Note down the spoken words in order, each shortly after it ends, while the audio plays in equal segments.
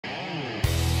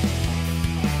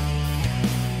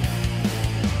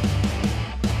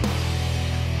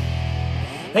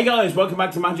Hey guys, welcome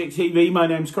back to Magic TV. My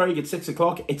name's Craig. It's 6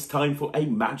 o'clock. It's time for a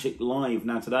Magic Live.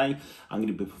 Now today, I'm going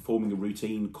to be performing a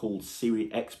routine called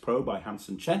SiriX Pro by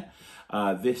Hanson Chien.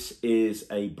 This is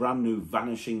a brand new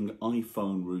Vanishing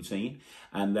iPhone routine,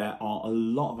 and there are a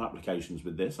lot of applications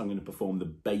with this. I'm going to perform the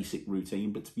basic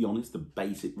routine, but to be honest, the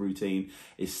basic routine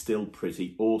is still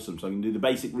pretty awesome. So I'm going to do the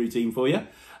basic routine for you.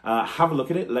 Have a look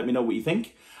at it. Let me know what you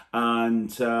think. And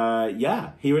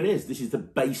yeah, here it is. This is the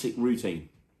basic routine.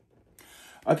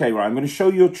 Okay, right, I'm going to show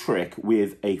you a trick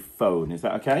with a phone. Is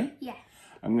that okay? Yeah.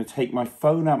 I'm going to take my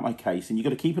phone out of my case, and you've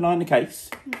got to keep an eye on the case.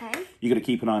 Okay. You've got to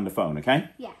keep an eye on the phone, okay?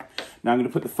 Yeah. Now I'm going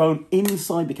to put the phone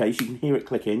inside the case. You can hear it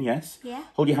click in, yes? Yeah.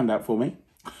 Hold your hand out for me.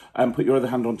 And put your other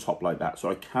hand on top like that,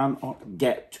 so I cannot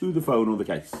get to the phone or the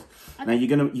case. Okay. Now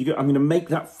I'm going to make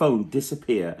that phone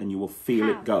disappear, and you will feel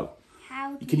it go.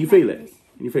 How? Can you feel it?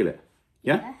 Can you feel it?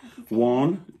 Yeah? Yeah.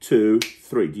 1, 2,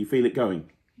 3. Do you feel it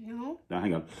going? No. No,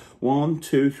 hang on. 1,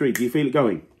 2, 3. Do you feel it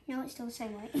going? No, it's still the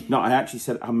same way. No, I actually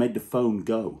said I made the phone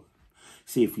go.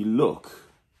 See, if you look,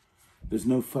 there's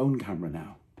no phone camera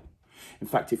now. In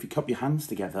fact, if you cup your hands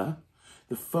together,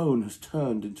 the phone has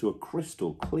turned into a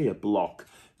crystal clear block.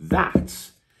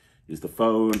 That is the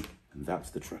phone, and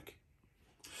that's the trick.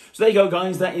 So there you go,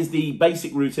 guys. That is the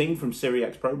basic routine from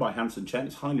SiriX Pro by Hanson Chien.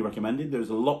 It's highly recommended. There's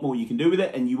a lot more you can do with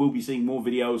it, and you will be seeing more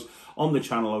videos on the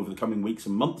channel over the coming weeks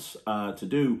and months to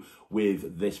do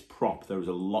with this prop. There is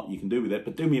a lot you can do with it,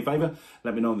 but do me a favor,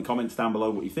 let me know in the comments down below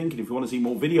what you think, and if you want to see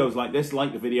more videos like this,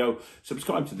 like the video,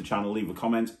 subscribe to the channel, leave a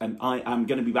comment, and I am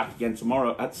going to be back again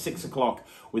tomorrow at 6 o'clock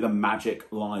with a Magic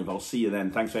Live. I'll see you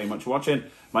then. Thanks very much for watching.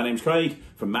 My name's Craig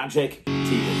from Magic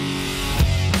TV.